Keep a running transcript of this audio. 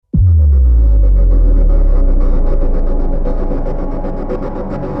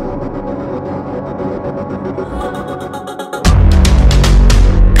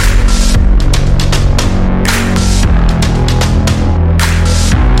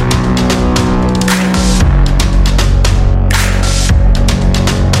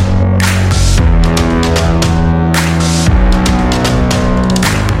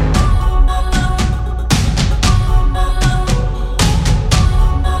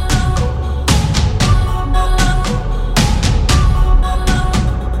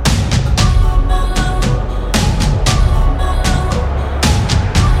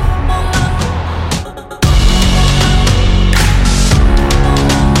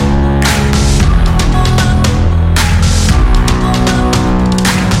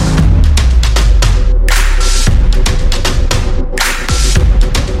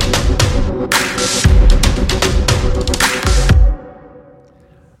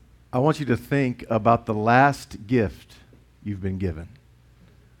I want you to think about the last gift you've been given.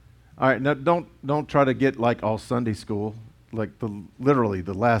 All right, now don't try to get like all Sunday school, like literally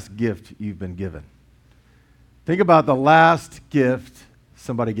the last gift you've been given. Think about the last gift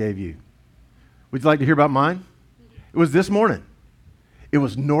somebody gave you. Would you like to hear about mine? It was this morning. It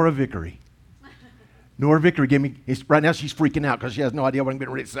was Nora Vickery. Nora Vickery gave me, right now she's freaking out because she has no idea what I'm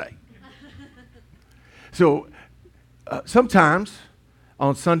getting ready to say. So sometimes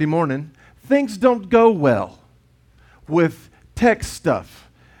on Sunday morning, things don't go well with tech stuff.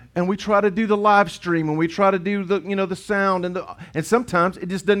 And we try to do the live stream and we try to do the sound and sometimes it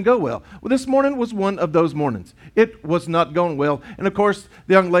just doesn't go well. Well, this morning was one of those mornings. It was not going well. And of course,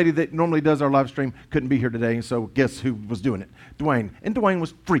 the young lady that normally does our live stream couldn't be here today. And so guess who was doing it? Dwayne. And Dwayne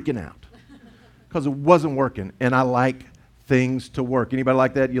was freaking out because it wasn't working. And I like things to work. Anybody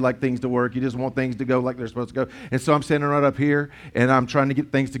like that? You like things to work. You just want things to go like they're supposed to go. And so I'm standing right up here and I'm trying to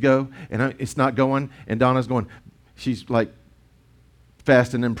get things to go and it's not going. And Donna's going, she's like,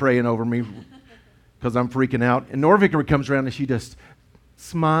 fasting and praying over me because I'm freaking out. And Nora Vickery comes around and she just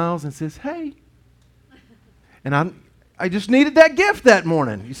smiles and says, hey. And I just needed that gift that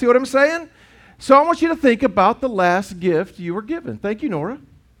morning. You see what I'm saying? So I want you to think about the last gift you were given. Thank you, Nora.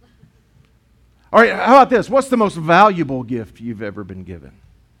 All right, how about this? What's the most valuable gift you've ever been given?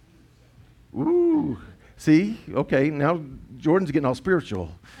 Ooh, see? Okay, now Jordan's getting all spiritual.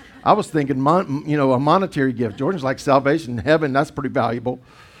 I was thinking, a monetary gift. Jordan's like salvation, heaven, that's pretty valuable.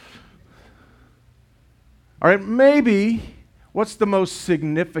 All right, maybe what's the most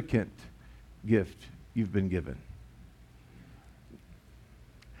significant gift you've been given?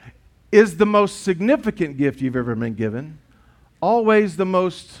 Is the most significant gift you've ever been given always the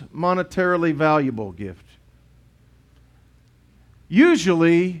most monetarily valuable gift?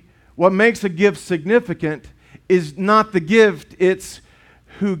 Usually, what makes a gift significant is not the gift, it's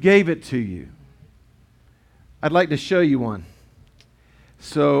who gave it to you. I'd like to show you one.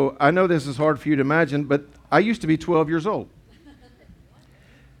 So I know this is hard for you to imagine, but I used to be 12 years old.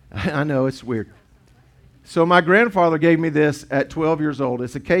 I know, it's weird. So my grandfather gave me this at 12 years old.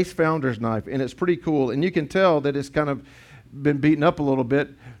 It's a Case Founder's knife, and it's pretty cool. And you can tell that it's kind of been beaten up a little bit.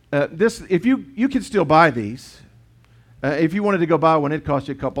 If you can still buy these. If you wanted to go buy one, it'd cost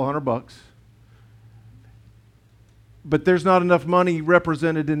you a couple $100. But there's not enough money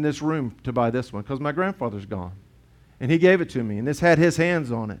represented in this room to buy this one because my grandfather's gone. And he gave it to me, and this had his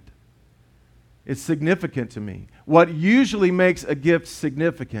hands on it. It's significant to me. What usually makes a gift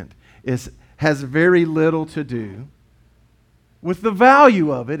significant has very little to do with the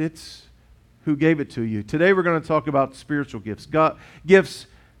value of it. It's who gave it to you. Today we're going to talk about spiritual gifts. Gifts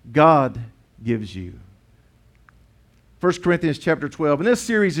God gives you. 1 Corinthians chapter 12. And this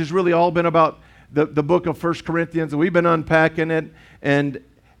series has really all been about the book of 1 Corinthians, and we've been unpacking it, and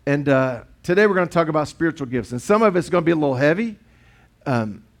today we're going to talk about spiritual gifts, and some of it's going to be a little heavy,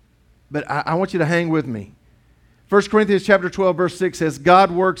 but I want you to hang with me. 1 Corinthians chapter 12, verse 6 says,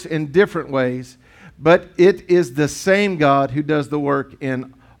 God works in different ways, but it is the same God who does the work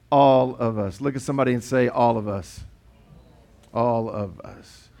in all of us. Look at somebody and say, all of us. All of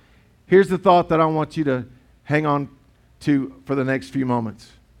us. Here's the thought that I want you to hang on to for the next few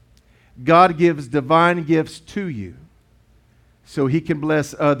moments. God gives divine gifts to you so He can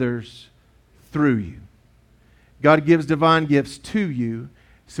bless others through you. God gives divine gifts to you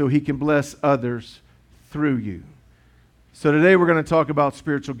so He can bless others through you. So today we're going to talk about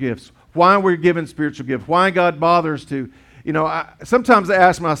spiritual gifts. Why we're given spiritual gifts. Why God bothers to, sometimes I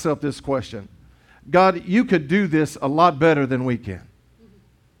ask myself this question. God, you could do this a lot better than we can.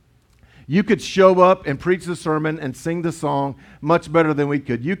 You could show up and preach the sermon and sing the song much better than we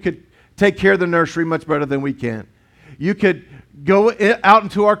could. You could take care of the nursery much better than we can. You could go out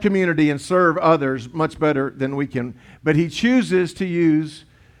into our community and serve others much better than we can. But He chooses to use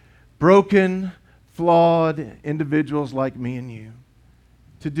broken, flawed individuals like me and you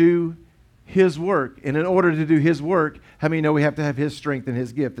to do His work. And in order to do His work, how many know we have to have His strength and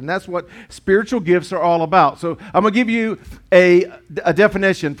His gift? And that's what spiritual gifts are all about. So I'm going to give you a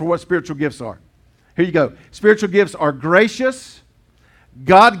definition for what spiritual gifts are. Here you go. Spiritual gifts are gracious,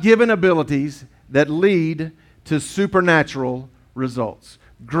 God-given abilities that lead to supernatural results.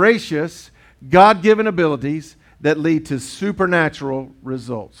 Gracious, God-given abilities that lead to supernatural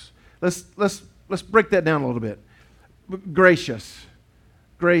results. Let's break that down a little bit. Gracious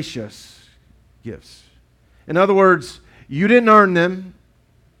gifts. In other words, you didn't earn them,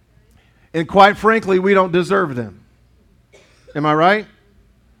 and quite frankly, we don't deserve them. Am I right?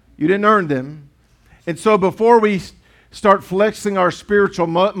 You didn't earn them. And so before we start flexing our spiritual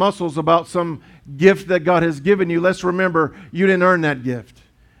muscles about some gift that God has given you, let's remember you didn't earn that gift.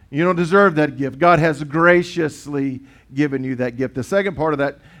 You don't deserve that gift. God has graciously given you that gift. The second part of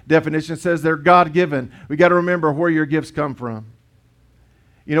that definition says they're God-given. We got to remember where your gifts come from.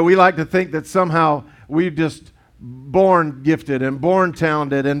 You know, we like to think that somehow we're just born gifted and born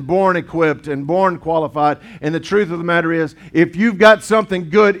talented and born equipped and born qualified. And the truth of the matter is, if you've got something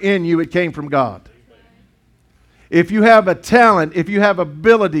good in you, it came from God. If you have a talent, if you have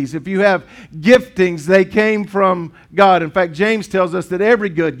abilities, if you have giftings, they came from God. In fact, James tells us that every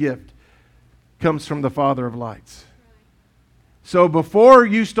good gift comes from the Father of lights. So before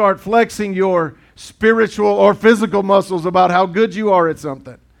you start flexing your spiritual or physical muscles about how good you are at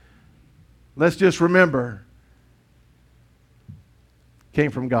something, let's just remember, it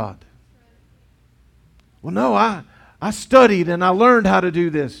came from God. Well, no, I studied and I learned how to do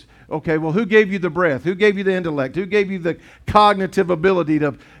this. Okay, well, who gave you the breath? Who gave you the intellect? Who gave you the cognitive ability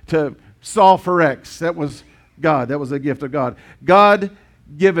to solve for X? That was God. That was a gift of God.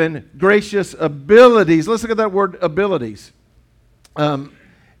 God-given gracious abilities. Let's look at that word abilities. I'm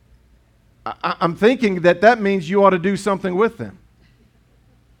thinking that means you ought to do something with them.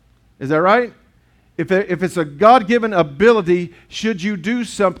 Is that right? If it's a God-given ability, should you do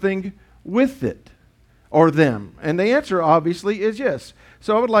something with it or them? And the answer, obviously, is yes.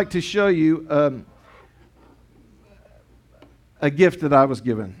 So I would like to show you a gift that I was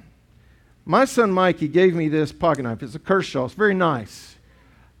given. My son Mikey gave me this pocket knife. It's a Kershaw. It's very nice.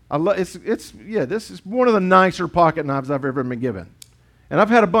 This is one of the nicer pocket knives I've ever been given. And I've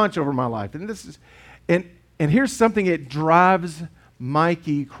had a bunch over my life. And here's something that drives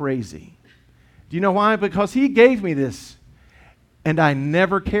Mikey crazy. Do you know why? Because he gave me this, and I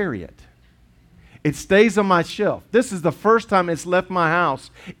never carry it. It stays on my shelf. This is the first time it's left my house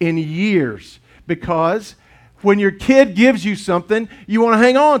in years, because when your kid gives you something, you want to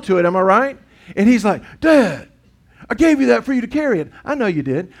hang on to it. Am I right? And he's like, Dad, I gave you that for you to carry it. I know you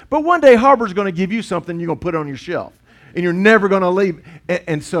did. But one day Harbor's going to give you something you're going to put it on your shelf, and you're never going to leave.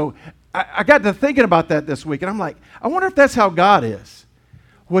 And so I got to thinking about that this week, and I'm like, I wonder if that's how God is.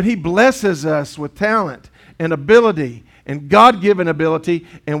 When He blesses us with talent and ability and God-given ability,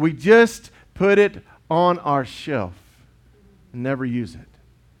 and we just put it on our shelf and never use it.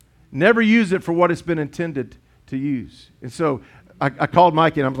 Never use it for what it's been intended to use. And so I called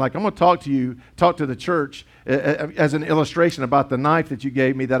Mike and I'm like, I'm going to talk to the church as an illustration about the knife that you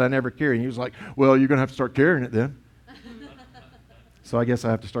gave me that I never carry. And he was like, well, you're going to have to start carrying it then. So I guess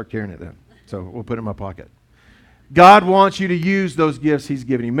I have to start carrying it then. So we'll put it in my pocket. God wants you to use those gifts He's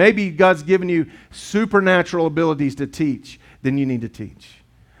given you. Maybe God's given you supernatural abilities to teach, then you need to teach.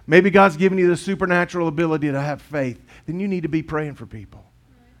 Maybe God's given you the supernatural ability to have faith, then you need to be praying for people.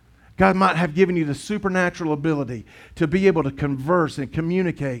 God might have given you the supernatural ability to be able to converse and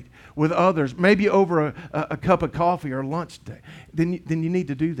communicate with others, maybe over a cup of coffee or lunch day. Then you need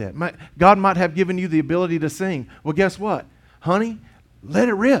to do that. God might have given you the ability to sing. Well, guess what? Honey, let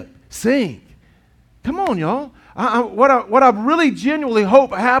it rip. Sing. Come on, y'all. What I really genuinely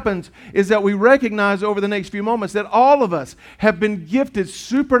hope happens is that we recognize over the next few moments that all of us have been gifted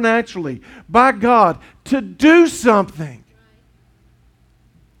supernaturally by God to do something.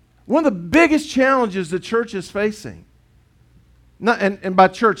 One of the biggest challenges the church is facing, and by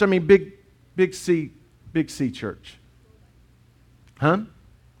church I mean big C church. Huh?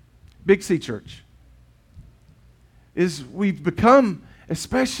 Big C church. Is we've become,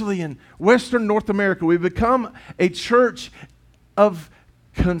 especially in Western North America, we've become a church of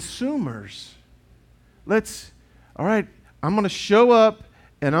consumers. All right, I'm going to show up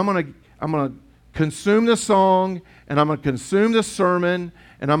and I'm going to consume the song, and I'm going to consume the sermon,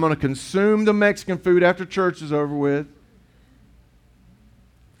 and I'm going to consume the Mexican food after church is over with.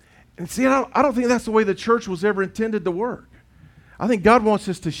 And see, I don't think that's the way the church was ever intended to work. I think God wants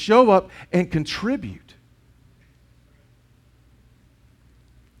us to show up and contribute.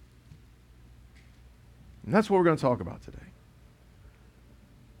 And that's what we're going to talk about today.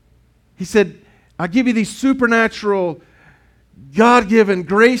 He said, I give you these supernatural, God-given,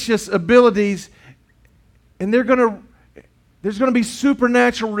 gracious abilities, and there's going to be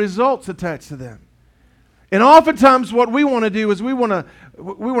supernatural results attached to them. And oftentimes what we want to do is we want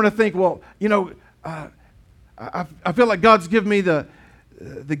to think, well, you know, I feel like God's given me the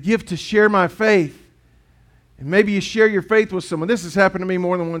gift to share my faith. And maybe you share your faith with someone. This has happened to me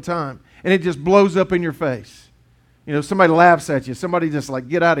more than one time. And it just blows up in your face. You know, somebody laughs at you. Somebody just like,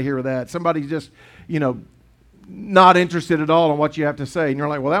 get out of here with that. Somebody's just, you know, not interested at all in what you have to say. And you're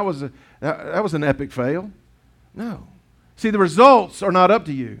like, well, that was an epic fail. No. See, the results are not up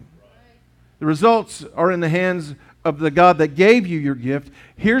to you. The results are in the hands of the God that gave you your gift.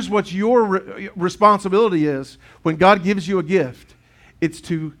 Here's what your responsibility is when God gives you a gift, It's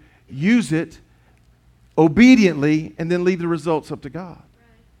to use it obediently and then leave the results up to God.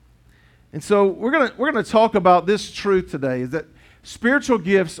 And so we're gonna talk about this truth today, is that spiritual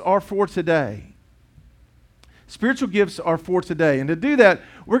gifts are for today. Spiritual gifts are for today. And to do that,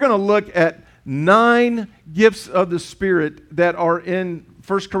 we're going to look at 9 gifts of the Spirit that are in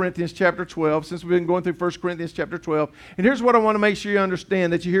 1 Corinthians chapter 12, since we've been going through 1 Corinthians chapter 12. And here's what I want to make sure you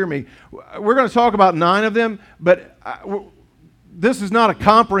understand, that you hear me. We're going to talk about 9 of them, but this is not a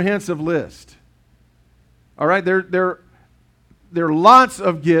comprehensive list. All right? There are lots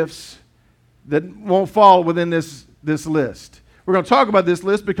of gifts that won't fall within this list. We're going to talk about this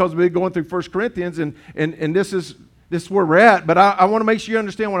list because we've been going through 1 Corinthians, and this is where we're at. But I want to make sure you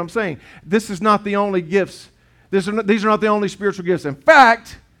understand what I'm saying. This is not the only gifts. These are not the only spiritual gifts. In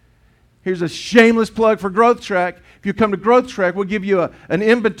fact, here's a shameless plug for Growth Track. If you come to Growth Track, we'll give you an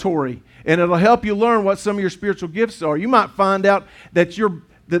inventory, and it'll help you learn what some of your spiritual gifts are. You might find out that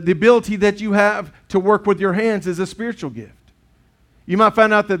the ability that you have to work with your hands is a spiritual gift. You might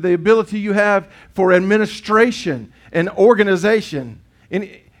find out that the ability you have for administration and organization.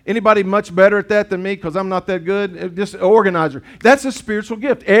 Anybody much better at that than me, because I'm not that good? Just an organizer. That's a spiritual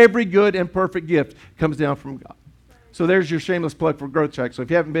gift. Every good and perfect gift comes down from God. So there's your shameless plug for Growth Track. So if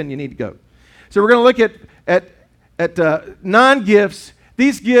you haven't been, you need to go. So we're going to look at 9 gifts.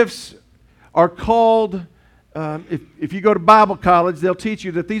 These gifts are called, if you go to Bible college, they'll teach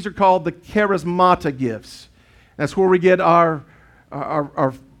you that these are called the charismata gifts. That's where we get our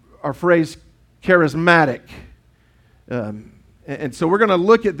phrase charismatic. And so we're going to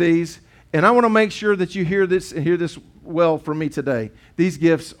look at these, and I want to make sure that you hear this well from me today. These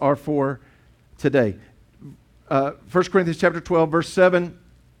gifts are for today. 1 Corinthians chapter 12, verse 7.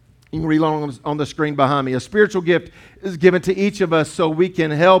 You can read along on the screen behind me. A spiritual gift is given to each of us so we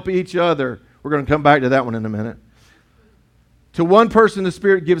can help each other. We're going to come back to that one in a minute. To one person, the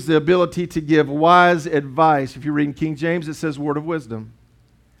Spirit gives the ability to give wise advice. If you read in King James, it says word of wisdom.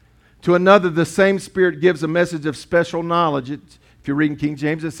 To another, the same Spirit gives a message of special knowledge. If you're reading King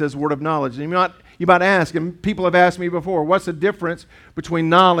James, it says word of knowledge. And you might ask, and people have asked me before, what's the difference between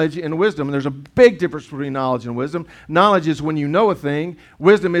knowledge and wisdom? And there's a big difference between knowledge and wisdom. Knowledge is when you know a thing.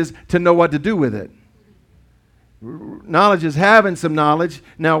 Wisdom is to know what to do with it. Knowledge is having some knowledge.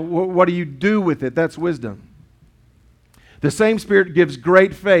 Now, what do you do with it? That's wisdom. The same Spirit gives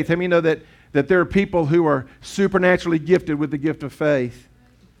great faith. How many know that there are people who are supernaturally gifted with the gift of faith?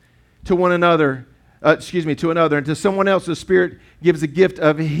 To another, and to someone else, the Spirit gives a gift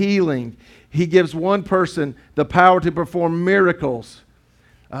of healing. He gives one person the power to perform miracles,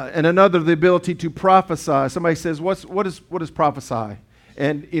 and another the ability to prophesy. Somebody says, what is prophesy?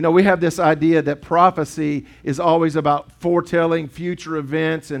 And we have this idea that prophecy is always about foretelling future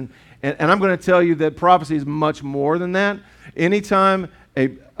events, and I'm going to tell you that prophecy is much more than that. Anytime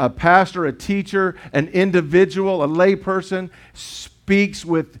a pastor, a teacher, an individual, a lay person speaks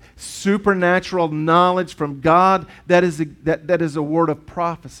with supernatural knowledge from God, that is a word of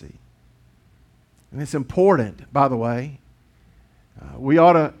prophecy. And it's important, by the way. We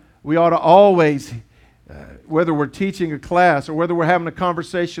ought to always, whether we're teaching a class or whether we're having a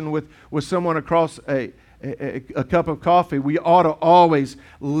conversation with someone across a cup of coffee, we ought to always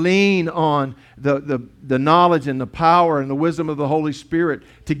lean on the knowledge and the power and the wisdom of the Holy Spirit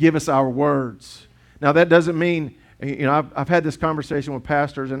to give us our words. Now, that doesn't mean, I've had this conversation with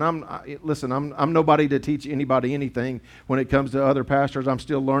pastors, and I'm nobody to teach anybody anything when it comes to other pastors. I'm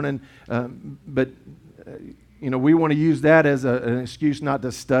still learning, but we want to use that as an excuse not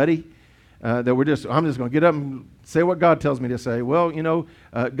to study. I'm just going to get up and say what God tells me to say. Well,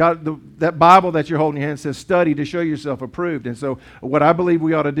 God, that Bible that you're holding in your hand says study to show yourself approved. And so what I believe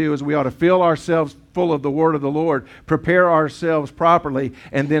we ought to do is we ought to fill ourselves full of the Word of the Lord, prepare ourselves properly,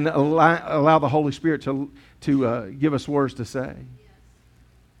 and then allow the Holy Spirit to give us words to say.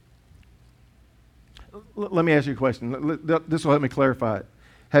 Let me ask you a question. This will help me clarify it.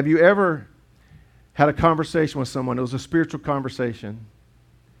 Have you ever had a conversation with someone? It was a spiritual conversation.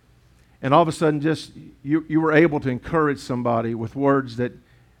 And all of a sudden, just you were able to encourage somebody with words that,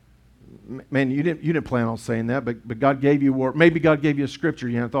 man, you didn't plan on saying that, but God gave you word. Maybe God gave you a scripture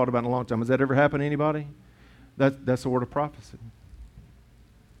you hadn't thought about in a long time. Has that ever happened to anybody? That's a word of prophecy.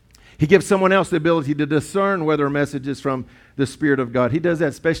 He gives someone else the ability to discern whether a message is from the Spirit of God. He does that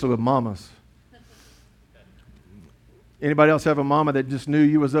especially with mamas. Anybody else have a mama that just knew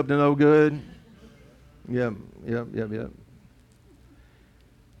you was up to no good? Yep.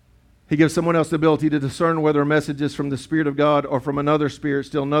 He gives someone else the ability to discern whether a message is from the Spirit of God or from another spirit.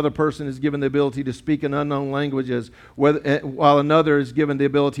 Still another person is given the ability to speak in unknown languages, while another is given the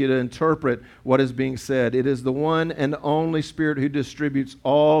ability to interpret what is being said. It is the one and only Spirit who distributes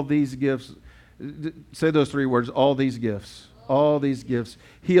all these gifts. Say those three words, all these gifts. All these gifts.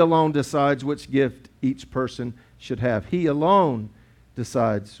 He alone decides which gift each person should have. He alone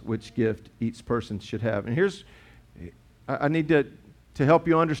decides which gift each person should have. And here's, I need to help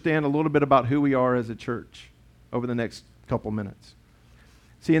you understand a little bit about who we are as a church over the next couple minutes.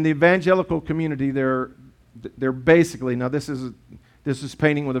 See, in the evangelical community, they're basically, now this is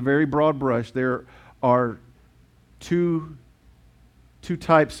painting with a very broad brush, there are two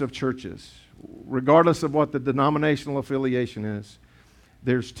types of churches. Regardless of what the denominational affiliation is,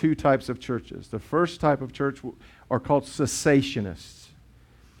 there's two types of churches. The first type of church are called cessationists.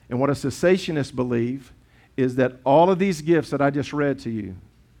 And what a cessationist believe is that all of these gifts that I just read to you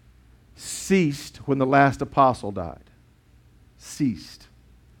ceased when the last apostle died. Ceased.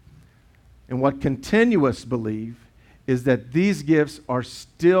 And what continuists believe is that these gifts are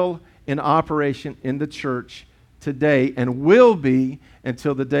still in operation in the church today and will be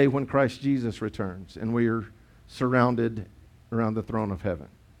until the day when Christ Jesus returns and we are surrounded around the throne of heaven.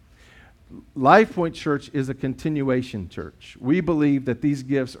 Life Point Church is a continuation church. We believe that these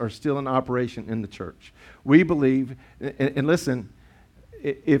gifts are still in operation in the church. We believe, and listen,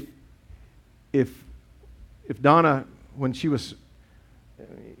 if Donna, when she was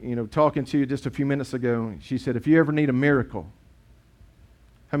talking to you just a few minutes ago, she said, if you ever need a miracle,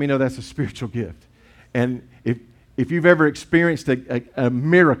 how many know that's a spiritual gift? And if you've ever experienced a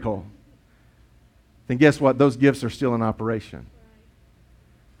miracle, then guess what? Those gifts are still in operation.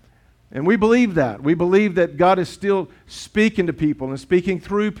 And we believe that. We believe that God is still speaking to people and speaking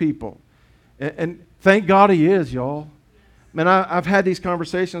through people. And thank God He is, y'all. Man, I've had these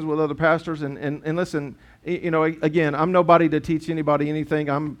conversations with other pastors, and listen, again, I'm nobody to teach anybody anything.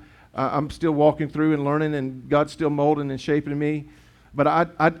 I'm still walking through and learning, and God's still molding and shaping me. But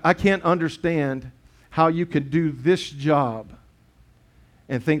I can't understand how you could do this job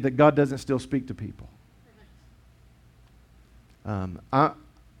and think that God doesn't still speak to people.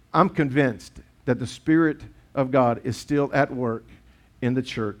 I'm convinced that the Spirit of God is still at work in the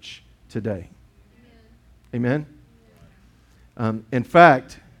church today. Amen? In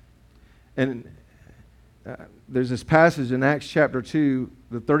fact, there's this passage in Acts chapter 2,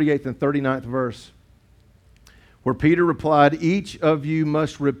 the 38th and 39th verse, where Peter replied, each of you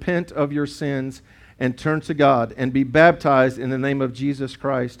must repent of your sins and turn to God and be baptized in the name of Jesus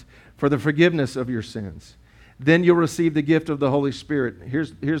Christ for the forgiveness of your sins. Then you'll receive the gift of the Holy Spirit.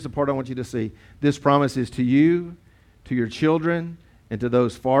 Here's the part I want you to see. This promise is to you, to your children, and to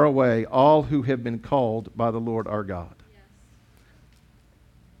those far away, all who have been called by the Lord our God.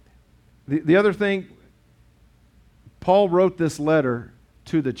 Yes. The other thing, Paul wrote this letter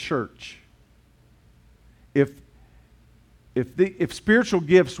to the church. If spiritual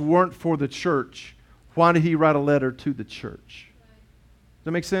gifts weren't for the church, why did he write a letter to the church? Does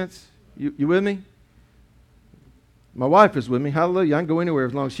that make sense? You with me? My wife is with me. Hallelujah. I can go anywhere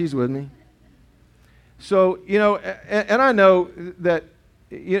as long as she's with me. So, and I know that,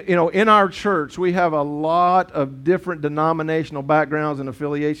 in our church, we have a lot of different denominational backgrounds and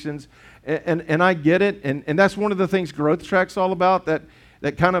affiliations, and I get it, and that's one of the things Growth Track's all about,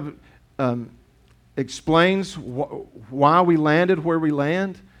 that kind of explains why we landed where we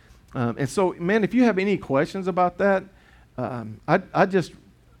land. And so, man, if you have any questions about that, I just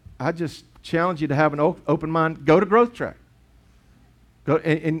challenge you to have an open mind. Go to Growth Track. Go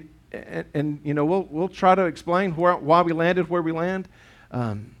and we'll try to explain why we landed where we land.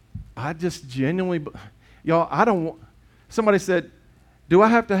 I just genuinely, y'all, somebody said, do I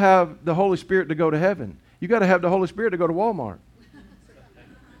have to have the Holy Spirit to go to heaven? You got to have the Holy Spirit to go to Walmart.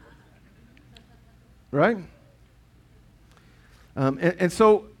 Right? And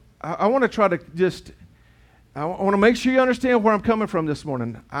so I want to try to I want to make sure you understand where I'm coming from this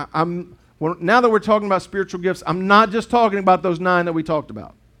morning. Now that we're talking about spiritual gifts, I'm not just talking about those 9 that we talked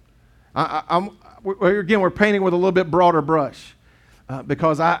about. We're painting with a little bit broader brush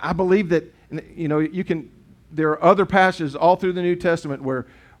because I believe that there are other passages all through the New Testament where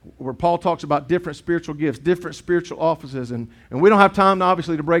Paul talks about different spiritual gifts, different spiritual offices, and we don't have time,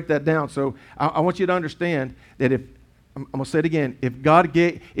 obviously, to break that down. So I want you to understand that I'm going to say it again,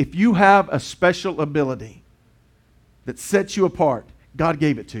 if you have a special ability that sets you apart, God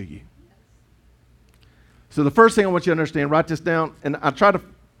gave it to you. So the first thing I want you to understand, write this down, and I tried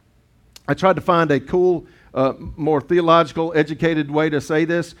to find a cool more theological, educated way to say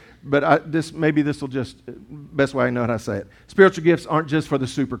this, but maybe this will just, best way I know how to say it. Spiritual gifts aren't just for the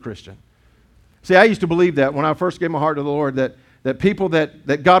super Christian. See, I used to believe that when I first gave my heart to the Lord, that people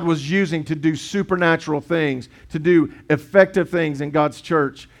that God was using to do supernatural things, to do effective things in God's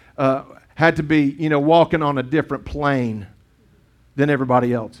church, had to be, walking on a different plane than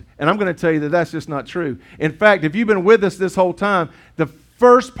everybody else. And I'm going to tell you that that's just not true. In fact, if you've been with us this whole time, the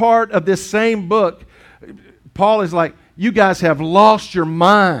first part of this same book, Paul is like, you guys have lost your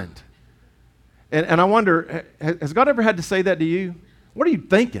mind. And I wonder, has God ever had to say that to you? What are you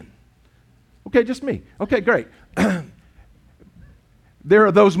thinking? Okay, just me. Okay, great. There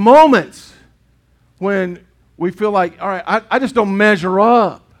are those moments when we feel like, all right, I just don't measure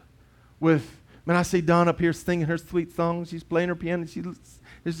up with, man, I see Dawn up here singing her sweet songs. She's playing her piano.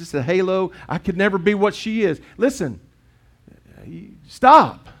 There's just a halo. I could never be what she is. Listen,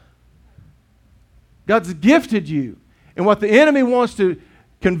 stop. God's gifted you. And what the enemy wants to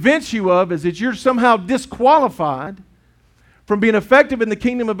convince you of is that you're somehow disqualified from being effective in the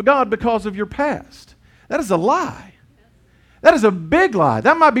kingdom of God because of your past. That is a lie. That is a big lie.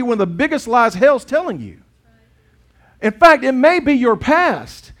 That might be one of the biggest lies hell's telling you. In fact, it may be your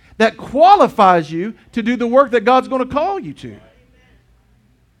past that qualifies you to do the work that God's going to call you to.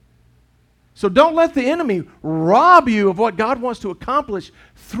 So don't let the enemy rob you of what God wants to accomplish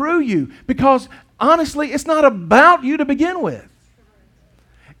through you, because honestly, it's not about you to begin with.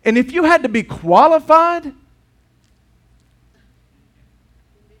 And if you had to be qualified,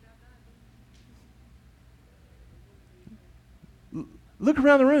 look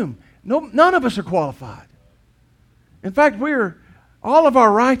around the room. None of us are qualified. In fact, all of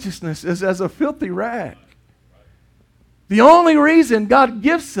our righteousness is as a filthy rag. The only reason God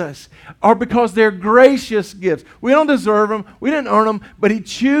gifts us are because they're gracious gifts. We don't deserve them. We didn't earn them, but He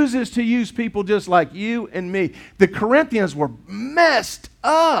chooses to use people just like you and me. The Corinthians were messed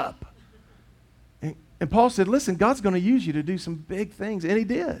up. And Paul said, listen, God's going to use you to do some big things, and He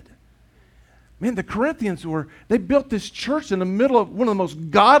did. Man, the Corinthians they built this church in the middle of one of the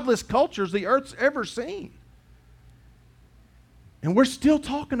most godless cultures the earth's ever seen. And we're still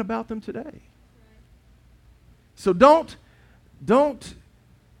talking about them today. So don't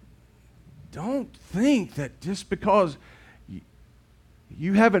think that just because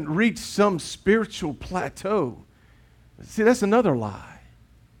you haven't reached some spiritual plateau. See, that's another lie.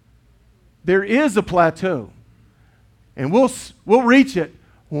 There is a plateau. And we'll reach it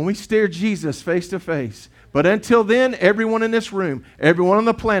when we stare Jesus face to face. But until then, everyone in this room, everyone on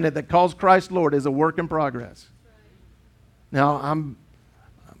the planet that calls Christ Lord is a work in progress. Now,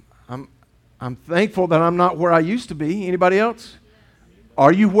 I'm thankful that I'm not where I used to be. Anybody else?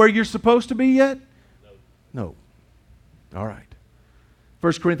 Are you where you're supposed to be yet? No. All right.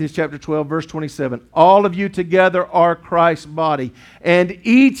 1 Corinthians chapter 12, verse 27. All of you together are Christ's body, and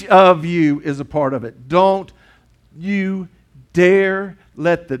each of you is a part of it. Don't you dare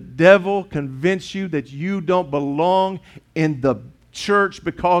let the devil convince you that you don't belong in the church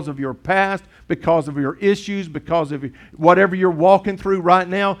because of your past, because of your issues, because of whatever you're walking through right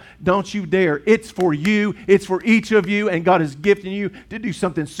now. Don't you dare. It's for you. It's for each of you, and God is gifting you to do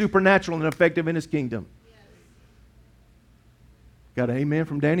something supernatural and effective in His kingdom. Yes. Got an amen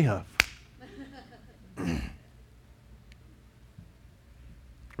from Danny Huff.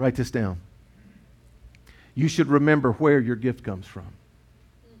 Write this down. You should remember where your gift comes from.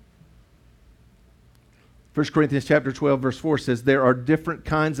 1 Corinthians chapter 12, verse 4 says, there are different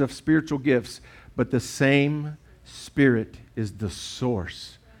kinds of spiritual gifts, but the same Spirit is the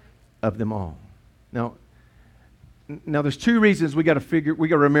source of them all. Now there's two reasons we got to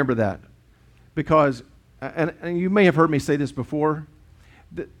remember that. Because, and you may have heard me say this before,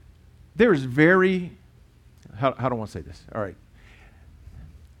 there is how do I want to say this? All right.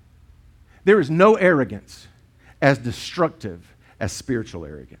 There is no arrogance as destructive as spiritual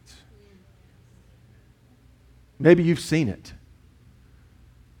arrogance. Maybe you've seen it.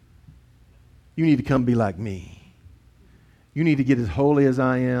 You need to come be like me. You need to get as holy as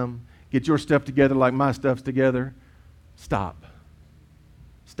I am. Get your stuff together like my stuff's together. Stop.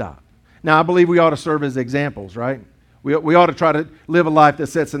 Now, I believe we ought to serve as examples, right? We ought to try to live a life that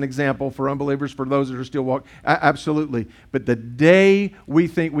sets an example for unbelievers, for those that are still walking. Absolutely. But the day we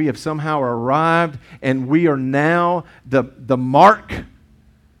think we have somehow arrived and we are now the mark,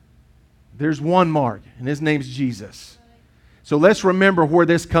 there's one mark, and His name's Jesus. So let's remember where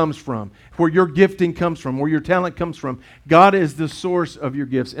this comes from, where your gifting comes from, where your talent comes from. God is the source of your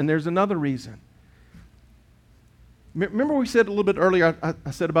gifts. And there's another reason. Remember we said a little bit earlier,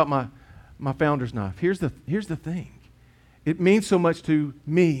 I said about my founder's knife. Here's the thing. It means so much to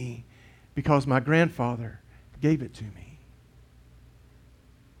me because my grandfather gave it to me.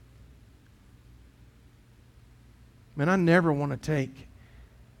 Man, I never want to take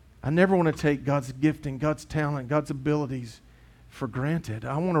God's gifting, God's talent, God's abilities for granted.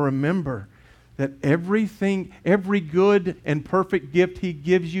 I want to remember that everything, every good and perfect gift He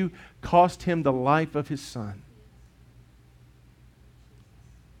gives you cost Him the life of His Son.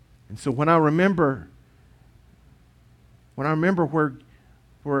 And so when I remember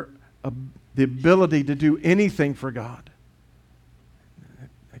where the ability to do anything for God,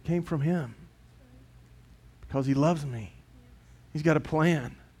 it came from Him. Because He loves me. He's got a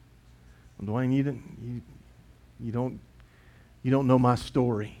plan. Well, Dwayne, you don't know my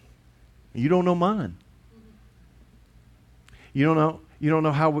story. You don't know mine. You don't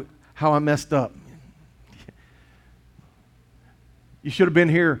know how I messed up. You should have been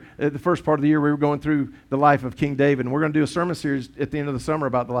here at the first part of the year. We were going through the life of King David. And we're going to do a sermon series at the end of the summer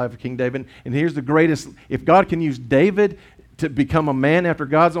about the life of King David. And here's the greatest. If God can use David to become a man after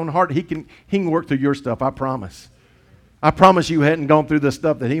God's own heart, he can work through your stuff, I promise. I promise you hadn't gone through the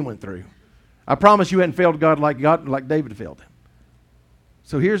stuff that he went through. I promise you hadn't failed God like David failed him.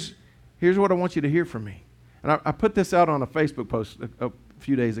 So here's what I want you to hear from me. And I put this out on a Facebook post a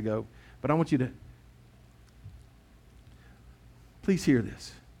few days ago, but I want you to please hear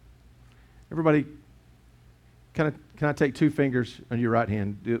this. Everybody, can I take 2 fingers on your right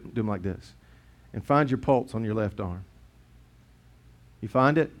hand, do them like this, and find your pulse on your left arm? You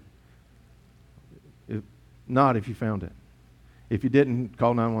find it? Not if you found it. If you didn't,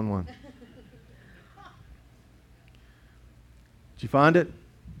 call 911. Did you find it?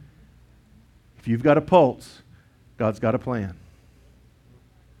 If you've got a pulse, God's got a plan.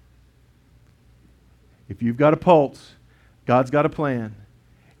 If you've got a pulse, God's got a plan.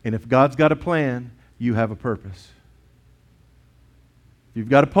 And if God's got a plan, you have a purpose. If you've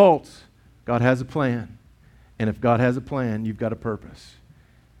got a pulse, God has a plan. And if God has a plan, you've got a purpose.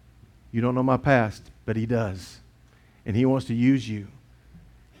 You don't know my past, but He does. And He wants to use you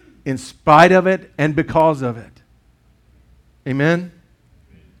in spite of it and because of it. Amen?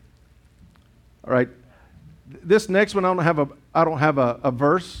 All right. This next one, I don't have a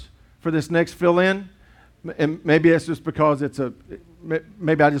verse for this next fill-in. And maybe that's just because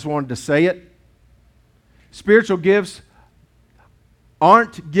maybe I just wanted to say it. Spiritual gifts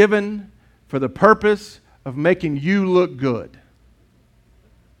aren't given for the purpose of making you look good.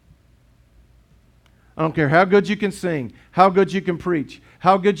 I don't care how good you can sing, how good you can preach,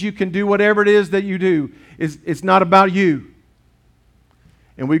 how good you can do whatever it is that you do. It's not about you.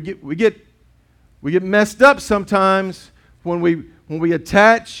 And we get messed up sometimes when we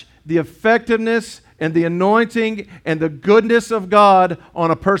attach the effectiveness and the anointing and the goodness of God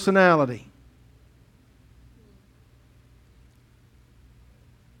on a personality.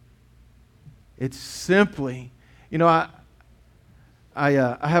 It's simply, I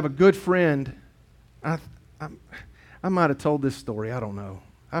have a good friend. I might have told this story. I don't know.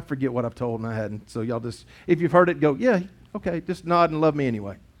 I forget what I've told and I hadn't. So y'all just, if you've heard it, go, yeah, okay, just nod and love me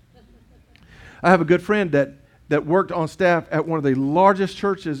anyway. I have a good friend that worked on staff at one of the largest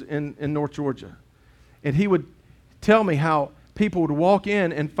churches in North Georgia. And he would tell me how people would walk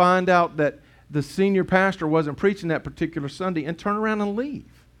in and find out that the senior pastor wasn't preaching that particular Sunday and turn around and leave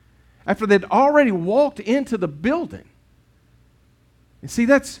after they'd already walked into the building. And see,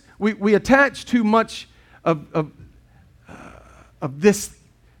 that's we attach too much of this.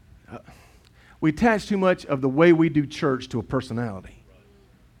 We attach too much of the way we do church to a personality,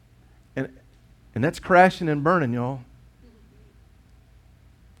 and that's crashing and burning, y'all.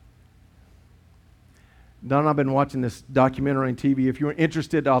 Don and I've been watching this documentary on TV. If you're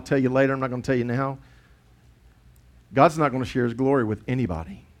interested, I'll tell you later. I'm not going to tell you now. God's not going to share His glory with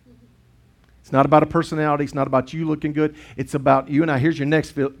anybody. It's not about a personality. It's not about you looking good. It's about you and I. Here's your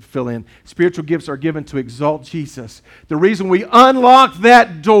next fill in. Spiritual gifts are given to exalt Jesus. The reason we unlock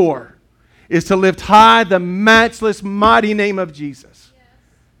that door is to lift high the matchless, mighty name of Jesus.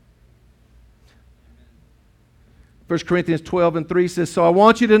 1 Corinthians 12:3 says, so I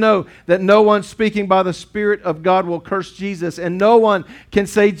want you to know that no one speaking by the Spirit of God will curse Jesus, and no one can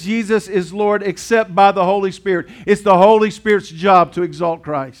say Jesus is Lord except by the Holy Spirit. It's the Holy Spirit's job to exalt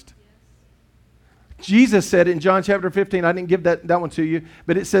Christ. Jesus said in John chapter 15, I didn't give that one to you,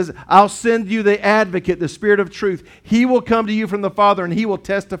 but it says, I'll send you the advocate, the Spirit of truth. He will come to you from the Father, and He will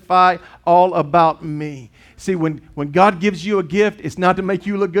testify all about me. See, when God gives you a gift, it's not to make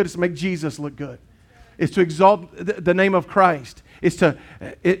you look good, it's to make Jesus look good. It's to exalt the name of Christ. It's to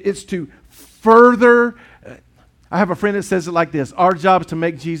further. I have a friend that says it like this: our job is to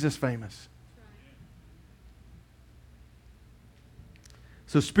make Jesus famous.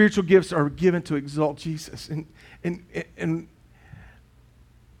 So spiritual gifts are given to exalt Jesus. And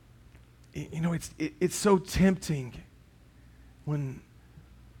you know, it's so tempting when,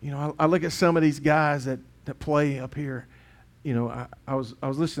 you know, I look at some of these guys that play up here. You know, I was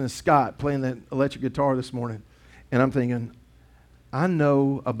listening to Scott playing that electric guitar this morning, and I'm thinking, I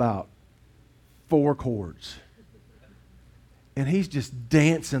know about 4 chords. And he's just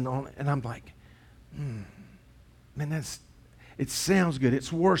dancing on it, and I'm like, man, it sounds good.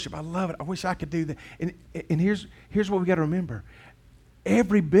 It's worship. I love it. I wish I could do that. And here's what we got to remember.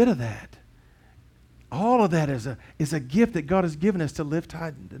 Every bit of that, all of that is a gift that God has given us to lift high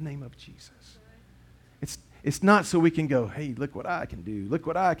in the name of Jesus. It's not so we can go, hey, look what I can do. Look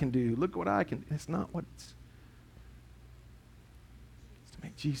what I can do. Look what I can do. It's not what it's to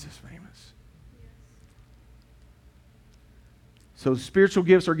make Jesus famous. So spiritual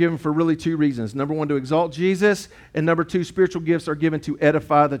gifts are given for really 2 reasons. Number 1, to exalt Jesus. And number 2, spiritual gifts are given to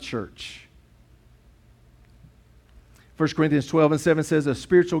edify the church. 1 Corinthians 12:7 says a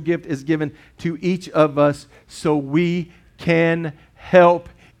spiritual gift is given to each of us so we can help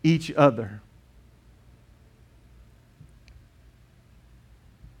each other.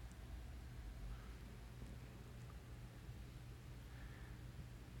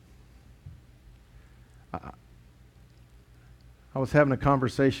 I was having a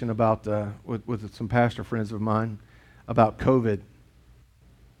conversation about with some pastor friends of mine about COVID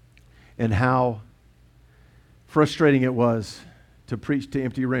and how frustrating it was to preach to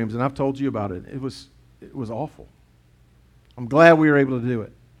empty rooms. And I've told you about it. It was awful. I'm glad we were able to do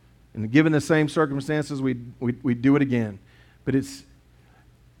it. And given the same circumstances, we'd do it again. But it's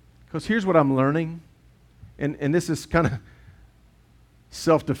because here's what I'm learning, and this is kind of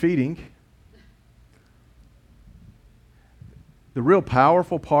self-defeating. The real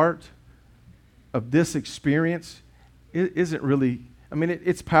powerful part of this experience isn't really, I mean,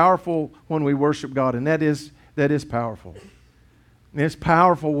 it's powerful when we worship God, and that is powerful. And it's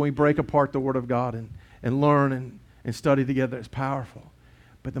powerful when we break apart the Word of God and learn and study together. It's powerful.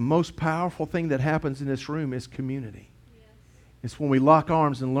 But the most powerful thing that happens in this room is community. Yes. It's when we lock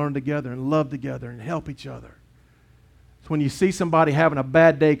arms and learn together and love together and help each other. It's when you see somebody having a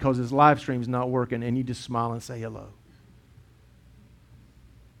bad day because his live stream's not working and you just smile and say hello.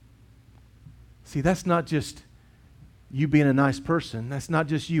 See, that's not just you being a nice person. That's not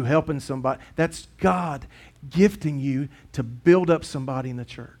just you helping somebody. That's God gifting you to build up somebody in the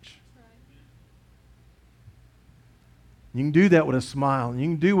church. You can do that with a smile, and you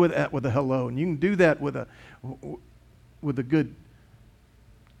can do that with a hello, and you can do that with a good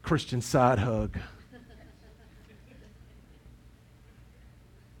Christian side hug.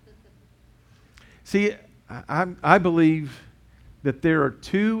 See, I believe that there are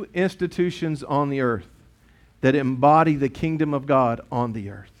 2 institutions on the earth that embody the kingdom of God on the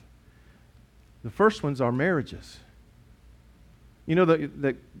earth. The first one's our marriages. You know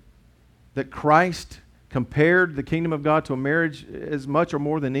that Christ compared the kingdom of God to a marriage as much or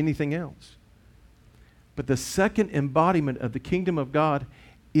more than anything else. But the second embodiment of the kingdom of God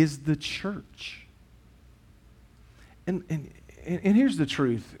is the church. And here's the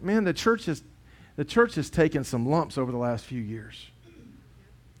truth. Man, the church has taken some lumps over the last few years.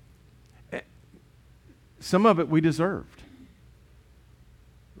 Some of it we deserved.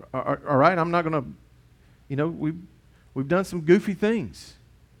 All right, I'm not going to, you know, we've done some goofy things.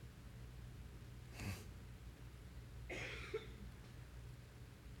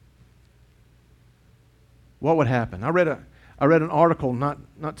 What would happen? I read an article not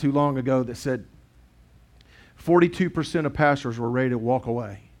too long ago that said 42% of pastors were ready to walk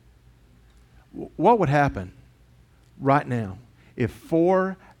away. What would happen right now if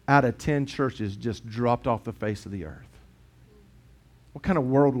 4 out of 10 churches just dropped off the face of the earth? What kind of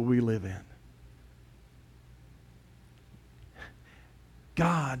world will we live in?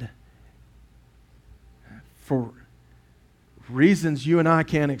 God, for reasons you and I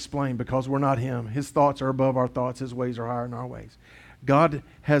can't explain because we're not Him, His thoughts are above our thoughts, His ways are higher than our ways. God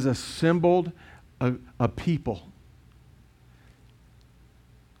has assembled a people,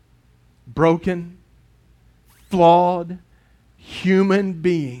 broken, flawed human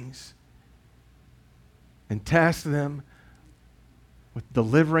beings, and tasked them with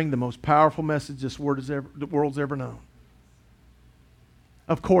delivering the most powerful message the world's ever known.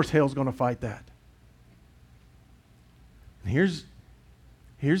 Of course, hell's going to fight that. And here's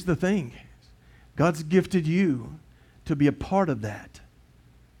the thing. God's gifted you to be a part of that.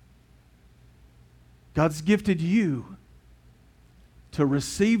 God's gifted you to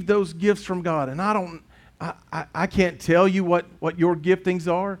receive those gifts from God. And I can't tell you what your giftings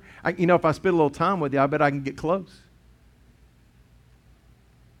are. If I spend a little time with you, I bet I can get close.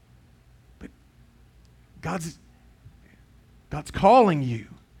 God's calling you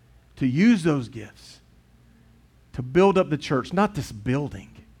to use those gifts to build up the church, not this building,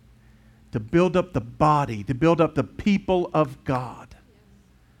 to build up the body, to build up the people of God.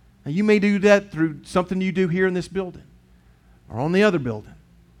 Now, you may do that through something you do here in this building or on the other building.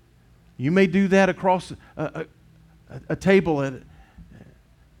 You may do that across a table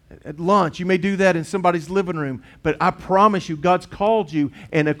at lunch. You may do that in somebody's living room. But I promise you, God's called you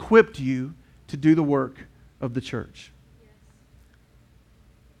and equipped you to do the work of the church.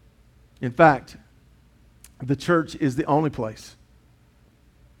 In fact, the church is the only place.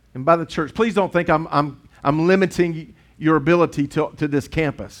 And by the church, please don't think I'm limiting your ability to this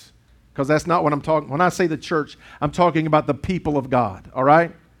campus, because that's not what I'm talking. When I say the church, I'm talking about the people of God. All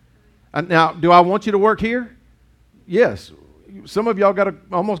right. Now, do I want you to work here? Yes. Some of y'all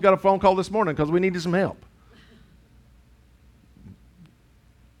almost got a phone call this morning because we needed some help.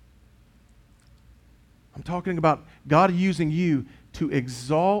 I'm talking about God using you to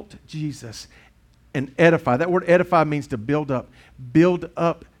exalt Jesus and edify. That word edify means to build up. Build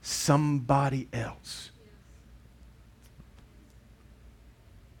up somebody else.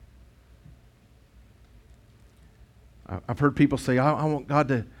 I've heard people say, I want God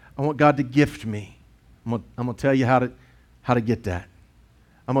to gift me. I'm going to tell you how to get that.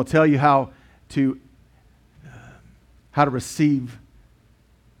 I'm going to tell you how to receive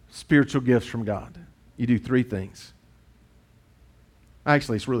spiritual gifts from God. You do 3 things.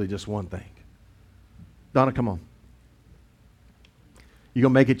 Actually, it's really just one thing. Donna, come on. You're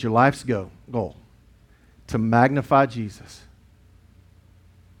going to make it your life's goal to magnify Jesus,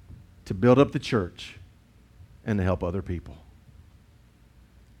 to build up the church, and to help other people.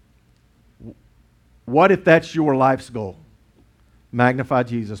 What if that's your life's goal? Magnify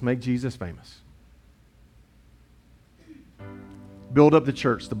Jesus, make Jesus famous. Build up the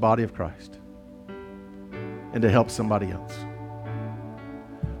church, the body of Christ, and to help somebody else.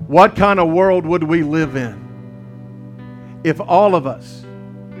 What kind of world would we live in if all of us,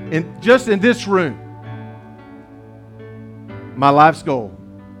 just in this room, my life's goal,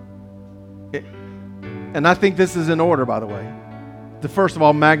 and I think this is in order, by the way, to first of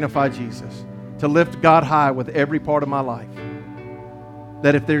all magnify Jesus, to lift God high with every part of my life.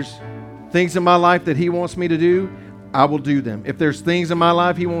 That if there's things in my life that He wants me to do, I will do them. If there's things in my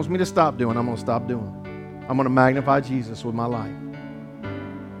life He wants me to stop doing, I'm going to stop doing them. I'm going to magnify Jesus with my life.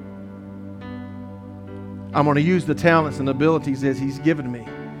 I'm going to use the talents and abilities that He's given me,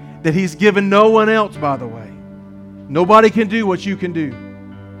 that He's given no one else, by the way. Nobody can do what you can do.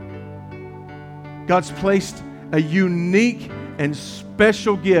 God's placed a unique and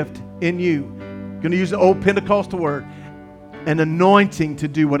special gift in you. I'm going to use the old Pentecostal word, an anointing to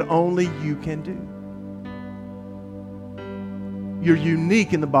do what only you can do. You're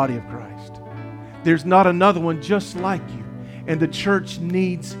unique in the body of Christ. There's not another one just like you, and the church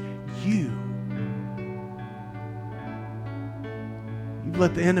needs you. You've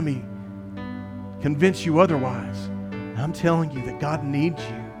let the enemy convince you otherwise. And I'm telling you that God needs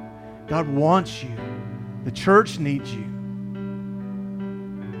you. God wants you. The church needs you.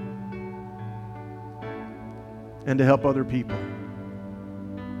 And to help other people.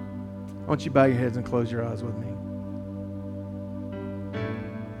 Why don't you bow your heads and close your eyes with me?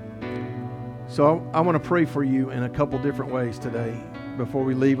 So I want to pray for you in a couple different ways today before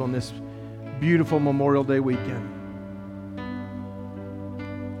we leave on this beautiful Memorial Day weekend.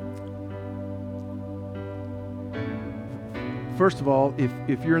 First of all,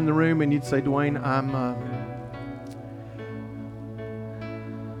 if you're in the room and you'd say, Dwayne,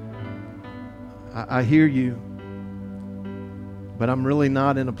 I hear you, but I'm really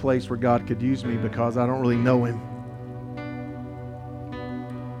not in a place where God could use me because I don't really know Him.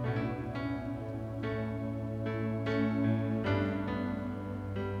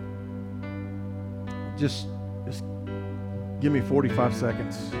 Just give me 45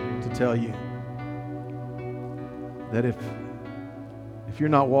 seconds to tell you that if you're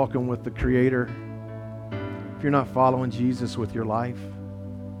not walking with the Creator, if you're not following Jesus with your life,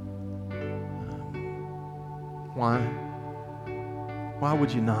 why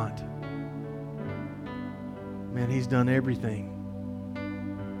would you not? Man, He's done everything.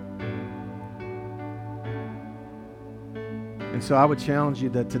 And so I would challenge you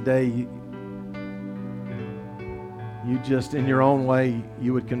that today you just, in your own way,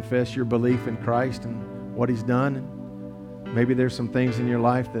 you would confess your belief in Christ and what He's done. And maybe there's some things in your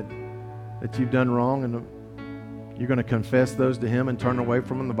life that you've done wrong, and you're going to confess those to Him and turn away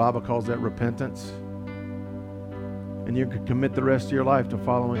from them. The Bible calls that repentance. And you could commit the rest of your life to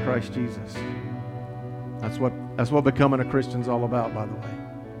following Christ Jesus. That's what becoming a Christian's all about, by the way.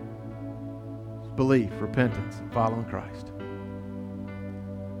 belief, repentance, and following Christ.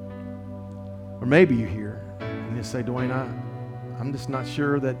 Or maybe you're here and you say, Dwayne, I'm just not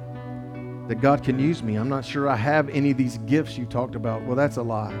sure that God can use me. I'm not sure I have any of these gifts you talked about. Well, that's a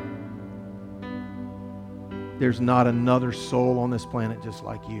lie. There's not another soul on this planet just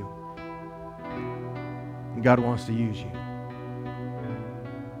like you. And God wants to use you.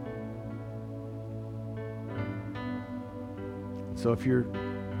 So if you're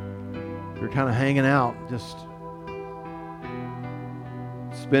kind of hanging out, just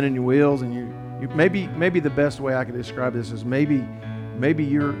spinning your wheels, and you maybe the best way I could describe this is maybe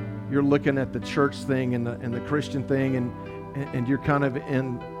you're looking at the church thing and the Christian thing, and you're kind of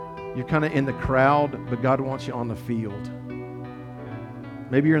in the crowd, but God wants you on the field.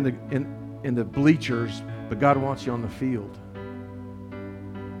 Maybe you're in the bleachers, but God wants you on the field.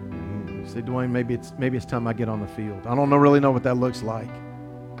 You say, Dwayne, maybe it's time I get on the field. I don't really know what that looks like,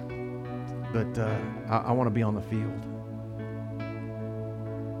 but I want to be on the field.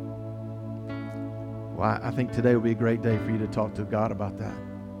 Well, I think today will be a great day for you to talk to God about that.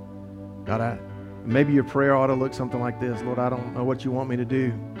 God, maybe your prayer ought to look something like this. Lord, I don't know what you want me to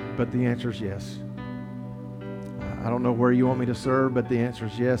do, but the answer is yes. I don't know where you want me to serve, but the answer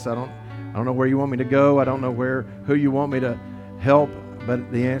is yes. I don't know where you want me to go. I don't know who you want me to help,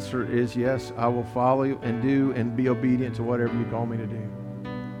 but the answer is yes. I will follow you and do and be obedient to whatever you call me to do.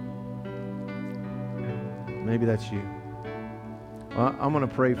 Maybe that's you. Well, I'm going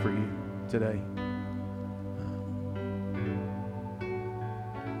to pray for you today.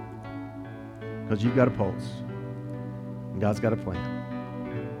 Because you've got a pulse. And God's got a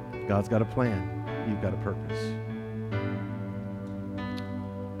plan. God's got a plan. You've got a purpose.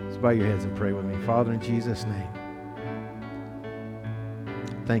 So bow your heads and pray with me. Father, in Jesus' name,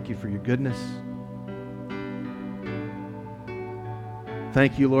 thank you for your goodness.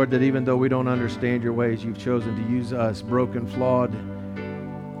 Thank you, Lord, that even though we don't understand your ways, you've chosen to use us, broken, flawed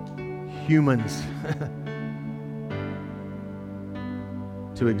humans,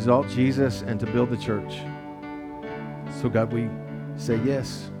 to exalt Jesus and to build the church. So God, we say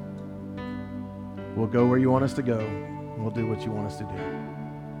yes. We'll go where you want us to go, and we'll do what you want us to do.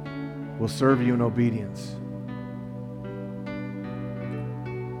 We'll serve you in obedience.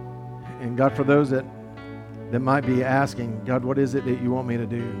 And God, for those that might be asking, God, what is it that you want me to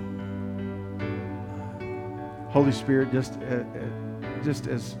do? Holy Spirit, just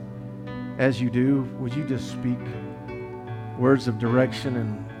as you do, would you just speak words of direction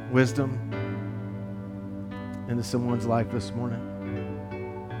and wisdom into someone's life this morning?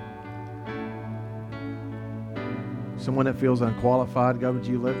 Someone that feels unqualified, God, would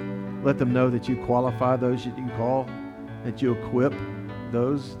you let them know that you qualify those that you call, that you equip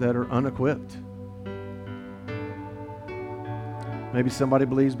those that are unequipped. Maybe somebody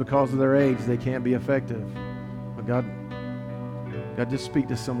believes because of their age they can't be effective. But God, just speak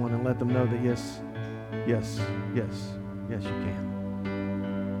to someone and let them know that yes, you can.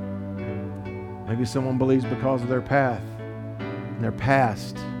 Maybe someone believes because of their path and their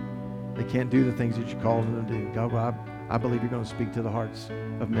past, they can't do the things that you called them to do. God, I believe you're going to speak to the hearts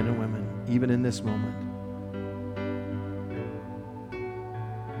of men and women, even in this moment.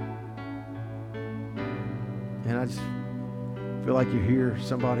 And I just feel like you hear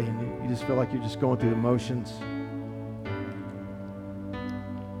somebody and you just feel like you're just going through the motions.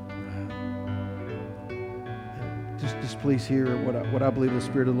 Just please hear what I believe the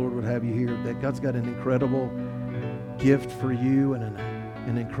Spirit of the Lord would have you hear, that God's got an incredible gift for you and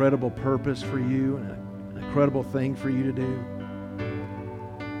an incredible purpose for you and an incredible thing for you to do.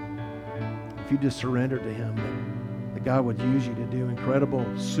 If you just surrender to Him, that God would use you to do incredible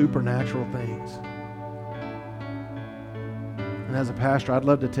supernatural things. And as a pastor, I'd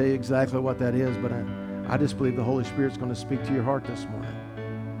love to tell you exactly what that is, but I just believe the Holy Spirit's going to speak to your heart this morning.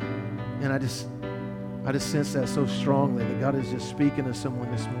 And I just sense that so strongly, that God is just speaking to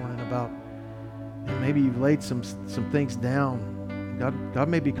someone this morning about, and maybe you've laid some things down. God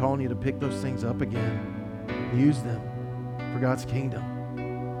may be calling you to pick those things up again. Use them for God's kingdom.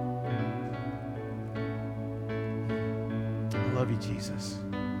 I love you, Jesus.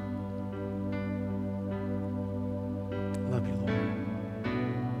 I love you, Lord.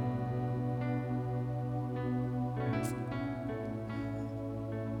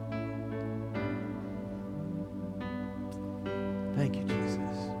 Thank you,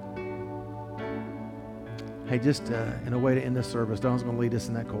 Jesus. Hey, just in a way to end this service, Don's going to lead us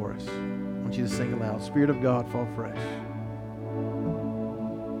in that chorus. I want you to sing aloud. Spirit of God, fall fresh.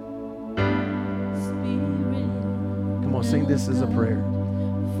 Come on, sing this as a prayer.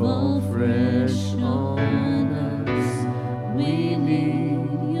 Fall fresh on us. We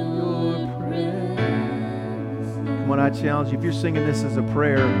need your presence. someone, I challenge you, if you're singing this as a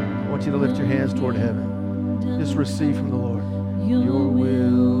prayer, I want you to lift your hands toward heaven. Just receive from the Lord. Your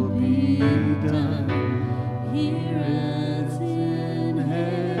will be done here as in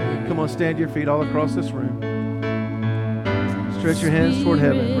heaven. Come on, stand to your feet all across this room. Stretch your hands toward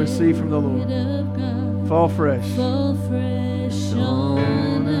heaven. Receive from the Lord. Fall fresh. Fall fresh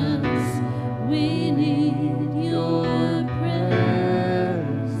on us. We need your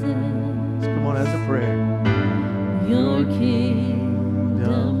presence. Come on, as a prayer. Your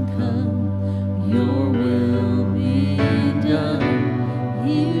kingdom come. Your will be done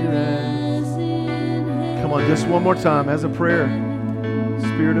here as in heaven. Come on, just one more time as a prayer.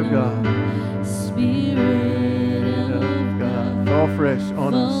 Spirit of God. Spirit of God. Fall fresh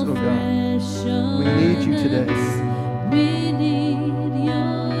on us, oh God. We need you today. We need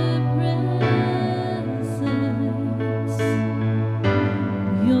your presence.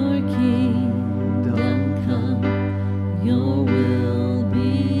 Your kingdom come. Your will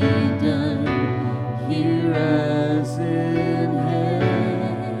be done here as in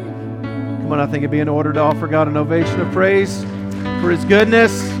heaven. Come on, I think it'd be in order to offer God an ovation of praise for His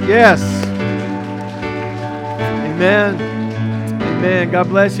goodness. Yes. Amen. Amen. God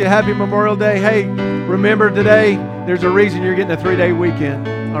bless you. Happy Memorial Day. Hey, remember today, there's a reason you're getting a 3-day weekend.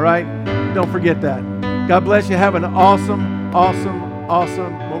 All right? Don't forget that. God bless you. Have an awesome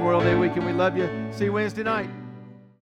Memorial Day weekend. We love you. See you Wednesday night.